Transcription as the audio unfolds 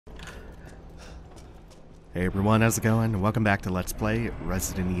Hey everyone, how's it going? Welcome back to Let's Play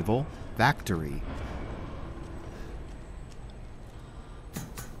Resident Evil Factory.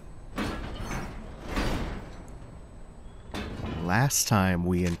 Last time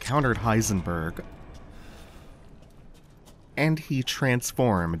we encountered Heisenberg, and he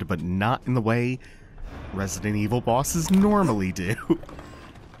transformed, but not in the way Resident Evil bosses normally do.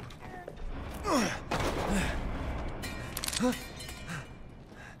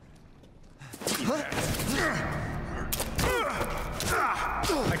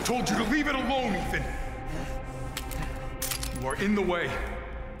 I told you to leave it alone, Ethan. You are in the way.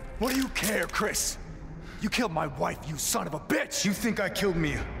 What do you care, Chris? You killed my wife, you son of a bitch! You think I killed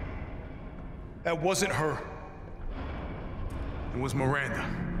Mia? That wasn't her. It was Miranda.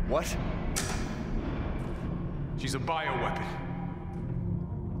 What? She's a bioweapon.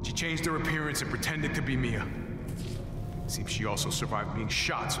 She changed her appearance and pretended to be Mia. Seems she also survived being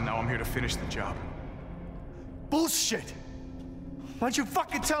shot, so now I'm here to finish the job. Bullshit! Why'd you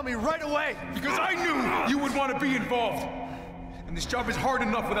fucking tell me right away? Because I knew you would want to be involved. And this job is hard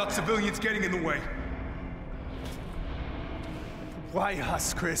enough without civilians getting in the way. Why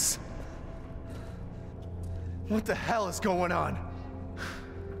us, Chris? What the hell is going on?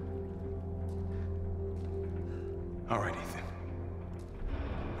 All right, Ethan.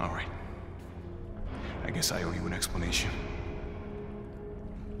 All right. I guess I owe you an explanation.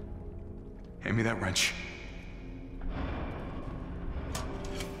 Hand me that wrench.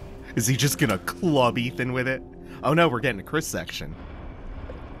 Is he just gonna club Ethan with it? Oh no, we're getting a Chris section.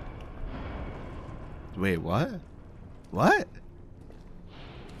 Wait, what? What?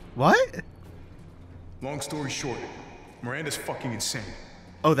 What? Long story short, Miranda's fucking insane.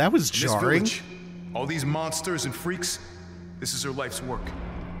 Oh, that was In jarring. this village, all these monsters and freaks, this is her life's work.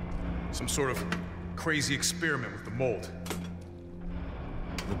 Some sort of crazy experiment with the mold.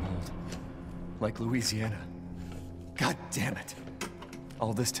 The mold. Like Louisiana. God damn it.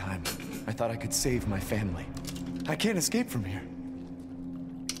 All this time, I thought I could save my family. I can't escape from here.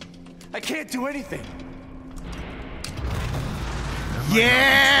 I can't do anything.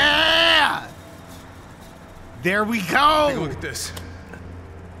 Yeah! There we go! Take a look at this.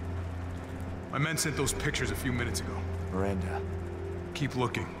 My men sent those pictures a few minutes ago. Miranda. Keep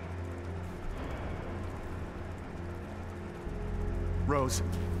looking. Rose.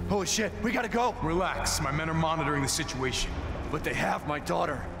 Holy shit, we gotta go! Relax, my men are monitoring the situation. But they have my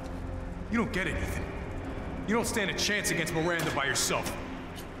daughter. You don't get it, Ethan. You don't stand a chance against Miranda by yourself.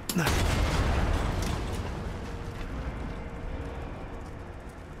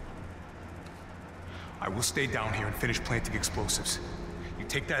 I will stay down here and finish planting explosives. You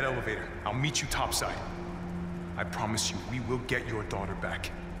take that elevator, I'll meet you topside. I promise you, we will get your daughter back.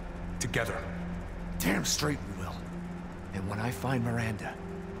 Together. Damn straight we will. And when I find Miranda,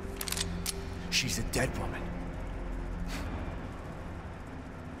 she's a dead woman.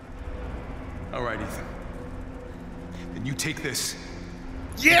 All right, Ethan. Then you take this.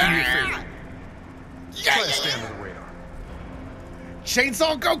 Yeah! Do me a favor. Yeah! Try to stay under the radar.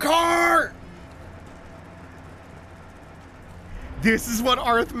 Chainsaw go-kart! This is what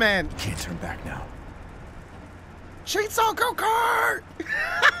Arth meant. Can't turn back now. Chainsaw go-kart!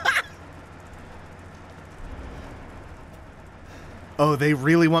 Oh, they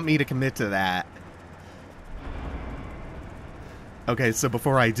really want me to commit to that. Okay, so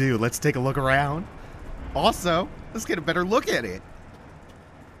before I do, let's take a look around. Also, let's get a better look at it.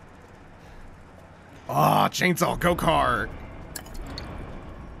 Oh, chainsaw go-kart.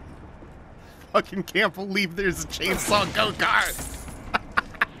 Fucking can't believe there's a chainsaw go-kart.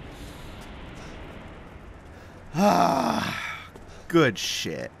 Ah, good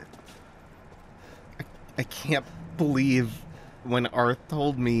shit. I can't believe when Arth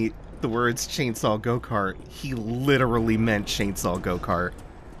told me the words chainsaw go-kart, he literally meant chainsaw go-kart.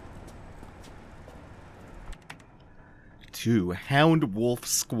 2. Hound Wolf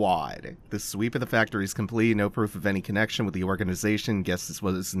Squad. The sweep of the factory is complete. No proof of any connection with the organization. Guess this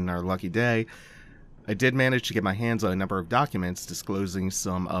wasn't our lucky day. I did manage to get my hands on a number of documents disclosing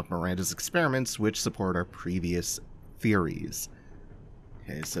some of Miranda's experiments, which support our previous theories.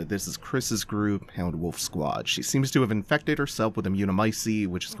 Okay, so this is Chris's group, Hound Wolf Squad. She seems to have infected herself with immunomycete,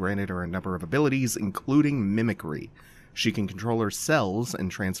 which has granted her a number of abilities, including mimicry. She can control her cells and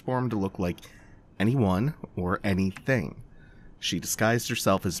transform to look like anyone or anything. She disguised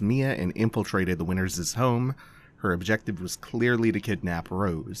herself as Mia and infiltrated the Winters' home. Her objective was clearly to kidnap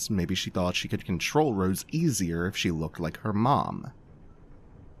Rose. Maybe she thought she could control Rose easier if she looked like her mom.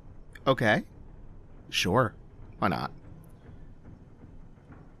 Okay. Sure. Why not?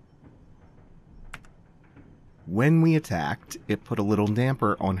 When we attacked, it put a little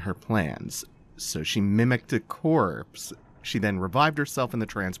damper on her plans. so she mimicked a corpse. She then revived herself in the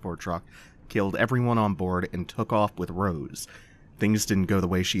transport truck, killed everyone on board, and took off with Rose. Things didn't go the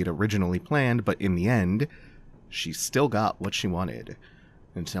way she had originally planned, but in the end, she still got what she wanted.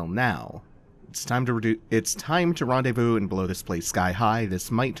 Until now. It's time to rendezvous and blow this place sky high.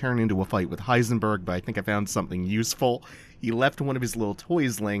 This might turn into a fight with Heisenberg, but I think I found something useful. He left one of his little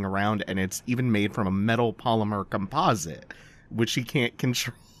toys laying around, and it's even made from a metal polymer composite, which he can't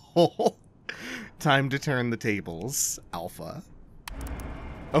control. Time to turn the tables, Alpha.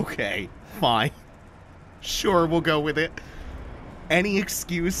 Okay, fine. Sure, we'll go with it. Any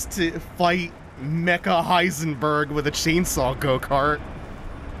excuse to fight Mecha Heisenberg with a chainsaw go-kart.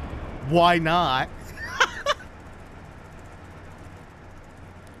 Why not?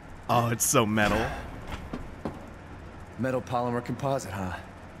 Oh, it's so metal. Metal polymer composite, huh?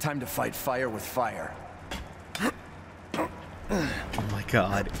 Time to fight fire with fire. Oh my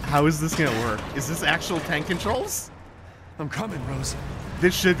god. How is this gonna work? Is this actual tank controls? I'm coming, Rose.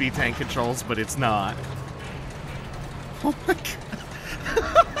 This should be tank controls, but it's not. Oh my god.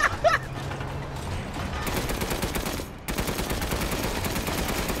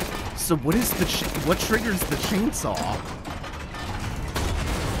 So what is the what triggers the chainsaw?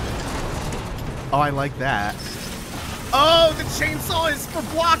 Oh, I like that. Oh, the chainsaw is for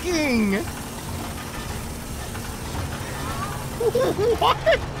blocking! What?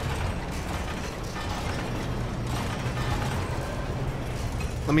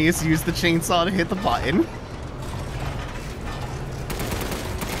 Let me just use the chainsaw to hit the button.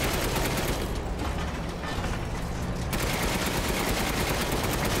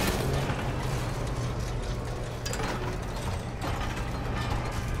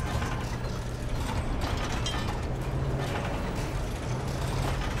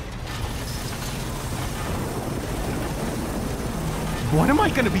 What am I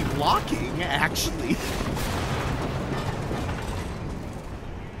going to be blocking, actually?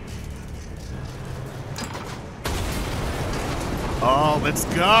 Oh, let's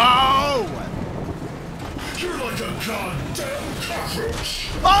go! You're like a goddamn cockroach!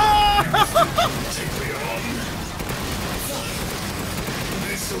 Oh! Take me on!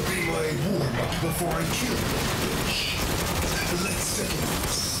 This'll be my warm-up before I kill you, bitch. Let's settle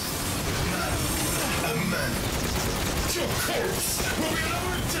this. Man, a man. Your corpse will be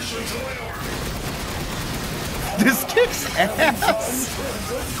another addition to my army! This kicks ass!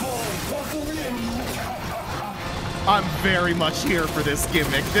 I'm very much here for this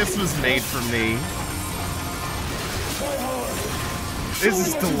gimmick. This was made for me. This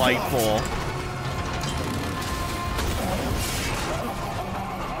is delightful.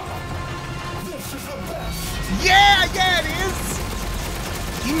 Yeah, it is!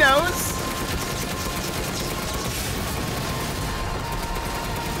 He knows.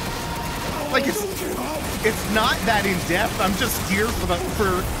 Like, it's not that in-depth. I'm just here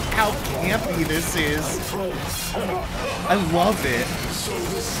for how campy this is. I love it.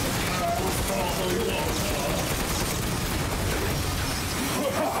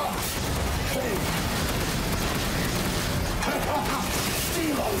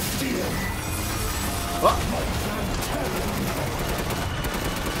 Oh.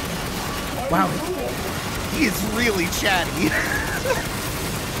 Wow. He is really chatty.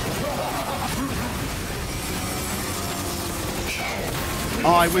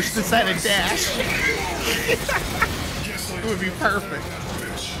 Oh, I wish this had a dash. It would be perfect.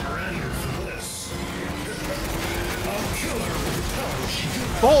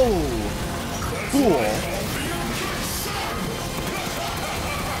 Oh, cool.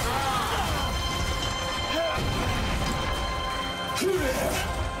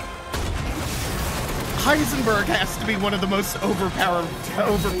 Heisenberg has to be one of the most overpowered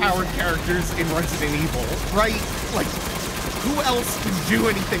characters in Resident Evil, right? Like, who else can do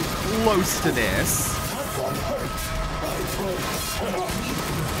anything close to this?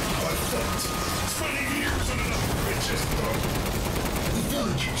 Spending years in enough bitches, bro. The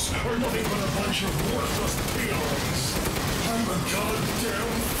villagers are nothing but a bunch of worthless peons. I'm a goddamn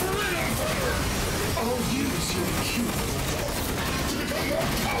freedom fighter. I'll use your cute little dog to become more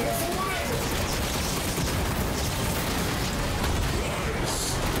powerful than ever.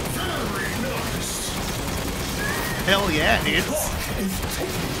 Nice. Very nice. Hell yeah, it is.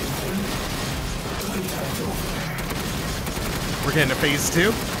 We're getting to phase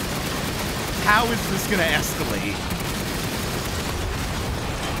 2. How is this gonna escalate?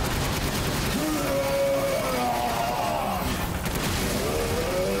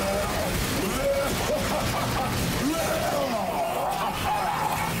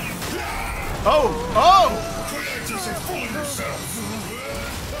 Oh! Practice and fool yourself.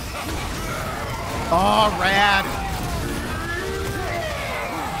 Oh, rad.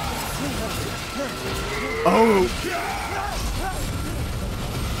 Oh.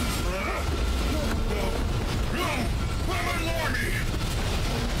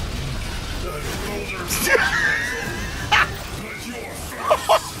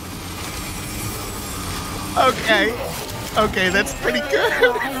 Okay. Okay, that's pretty good.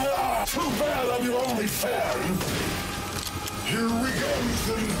 Too bad I'm your only fan. Here we go,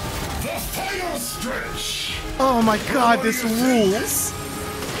 Ethan. The final stretch. Oh my god, this rules.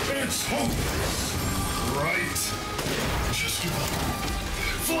 It's hopeless, right? Just give up.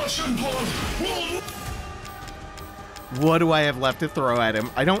 Flesh and blood will... What do I have left to throw at him?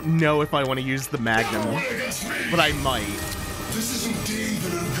 I don't know if I want to use the Magnum, but I might. This isn't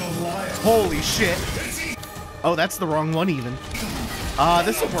David and Goliath. Holy shit. Oh, that's the wrong one even.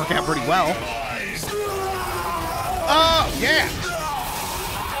 This will work out pretty well. Oh, yeah.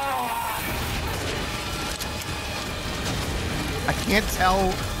 I can't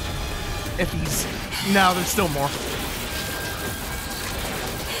tell if he's... No, there's still more.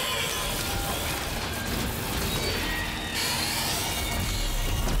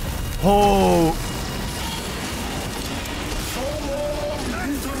 Oh.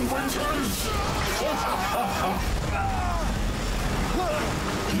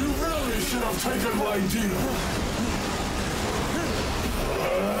 You really should have taken my deal.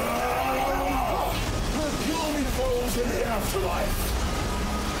 You'll meet foes in the afterlife.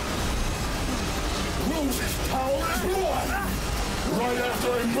 Rose's power is one. Right after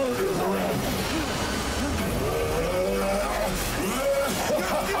I murder Miranda.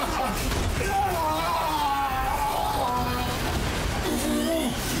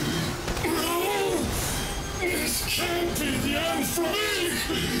 This can't be the end for me!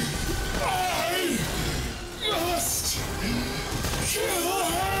 I must kill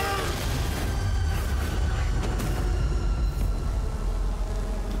her!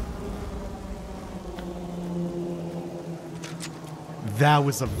 That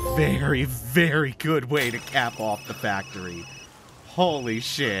was a very, very good way to cap off the factory. Holy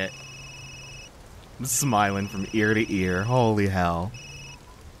shit. I'm smiling from ear to ear. Holy hell.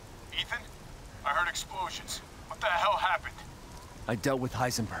 Ethan? I heard explosions. What the hell happened? I dealt with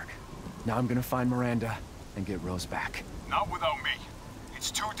Heisenberg. Now I'm gonna find Miranda and get Rose back. Not without me.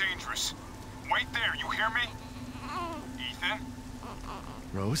 It's too dangerous. Wait there, you hear me? Ethan?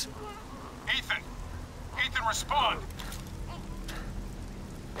 Rose? Ethan! Ethan, respond!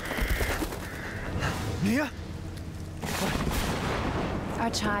 Mia? Our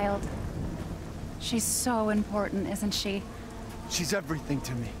child. She's so important, isn't she? She's everything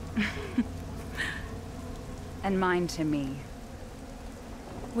to me. And mine to me.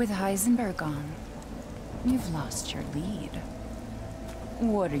 With Heisenberg gone, you've lost your lead.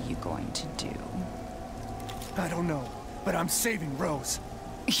 What are you going to do? I don't know, but I'm saving Rose.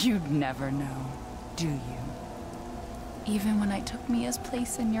 You'd never know, do you? Even when I took Mia's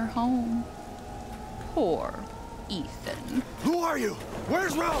place in your home. Poor Ethan. Who are you?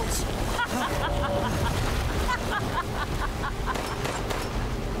 Where's Rose?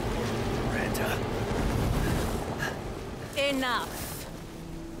 Miranda. Enough.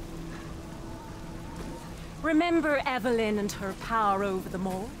 Remember Evelyn and her power over them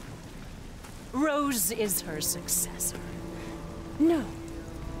all? Rose is her successor. No.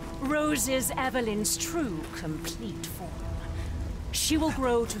 Rose is Evelyn's true, complete form. She will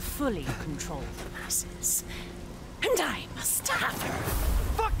grow to fully control the masses. And I must have her.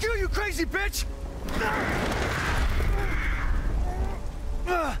 Fuck you, you crazy bitch!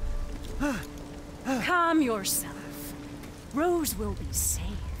 Calm yourself. Rose will be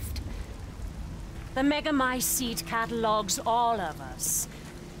saved. The Megamycete catalogs all of us.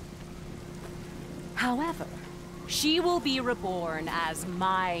 However, she will be reborn as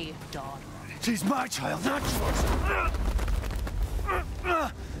my daughter. She's my child, not yours.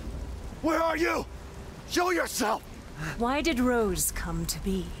 Where are you? Show yourself! Why did Rose come to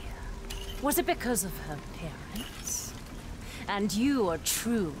be? Was it because of her parents? And you are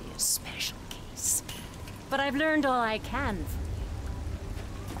truly a special case. But I've learned all I can from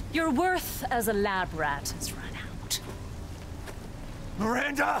you. Your worth as a lab rat has run out.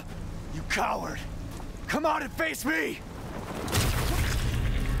 Miranda! You coward! Come out and face me!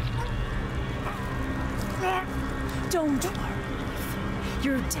 Don't worry.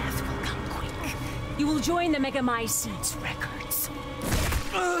 Your death will come quick. You will join the Megamycete's records.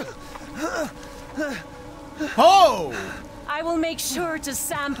 Oh! I will make sure to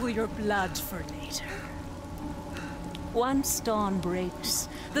sample your blood for later. Once dawn breaks,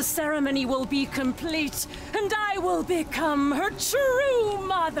 the ceremony will be complete, and I will become her true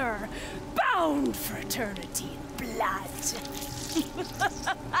mother, bound bound for eternity in blood.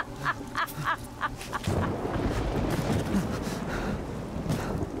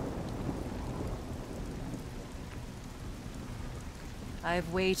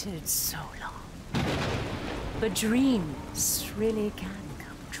 I've waited so long. But dreams really can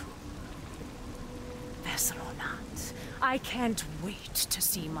come true. Vessel or not, I can't wait to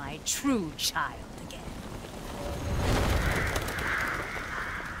see my true child again.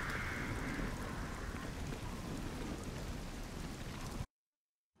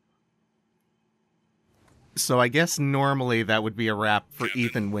 So I guess normally that would be a wrap for Captain,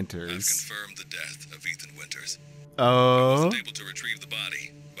 Ethan Winters. I've confirmed the death of Ethan Winters. I Oh. wasn't able to retrieve the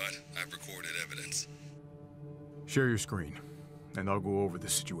body, but I've recorded evidence. Share your screen, and I'll go over the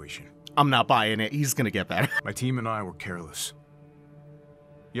situation. I'm not buying it. He's gonna get better. My team and I were careless.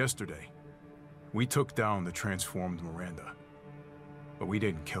 Yesterday, we took down the transformed Miranda, but we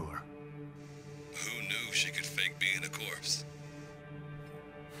didn't kill her. Who knew she could fake being a corpse?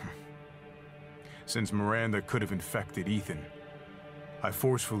 Since Miranda could have infected Ethan, I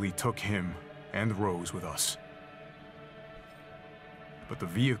forcefully took him and Rose with us. But the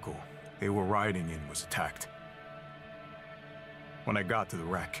vehicle they were riding in was attacked. When I got to the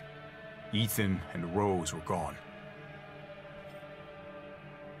wreck, Ethan and Rose were gone.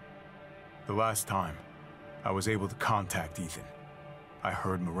 The last time I was able to contact Ethan, I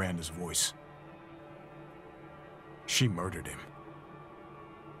heard Miranda's voice. She murdered him.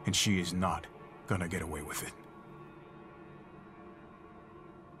 And she is not gonna get away with it.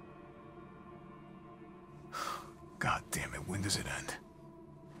 God damn it, when does it end?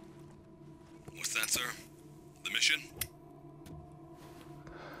 What's that, sir? The mission?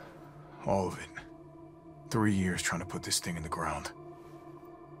 All of it. 3 years trying to put this thing in the ground.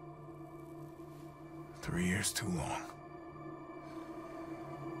 3 years too long.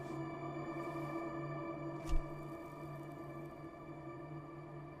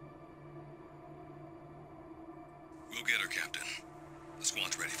 We'll get her, Captain. The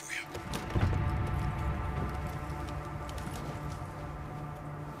squad's ready for you.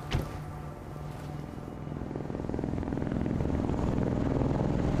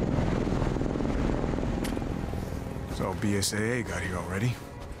 So BSAA got here already?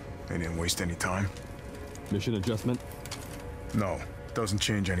 They didn't waste any time? Mission adjustment? No, doesn't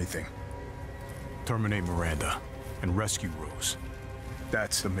change anything. Terminate Miranda and rescue Rose.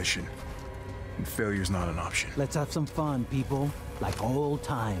 That's the mission. And failure's not an option. Let's have some fun, people. Like old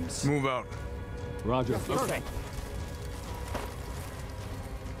times. Move out. Roger. Okay.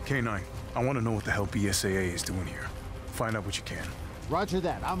 K9, I want to know what the hell BSAA is doing here. Find out what you can. Roger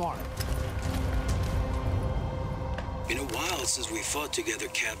that. I'm on it. Been a while since we fought together,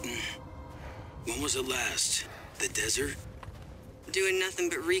 Captain. When was it last? The desert? Doing nothing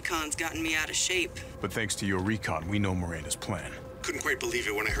but recon's gotten me out of shape. But thanks to your recon, we know Miranda's plan. Couldn't quite believe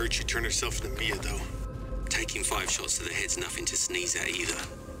it when I heard she turned herself into Mia, though. Taking 5 shots to the head's nothing to sneeze at either.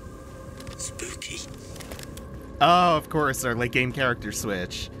 Spooky. Oh, of course, our late game character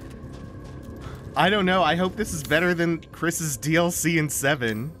switch. I don't know. I hope this is better than Chris's DLC in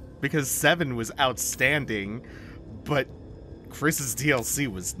 7, because 7 was outstanding, but Chris's DLC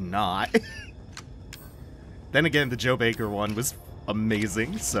was not. Then again, the Joe Baker one was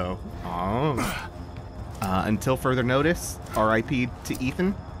amazing, so... until further notice, RIP to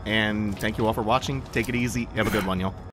Ethan, and thank you all for watching. Take it easy. Have a good one, y'all.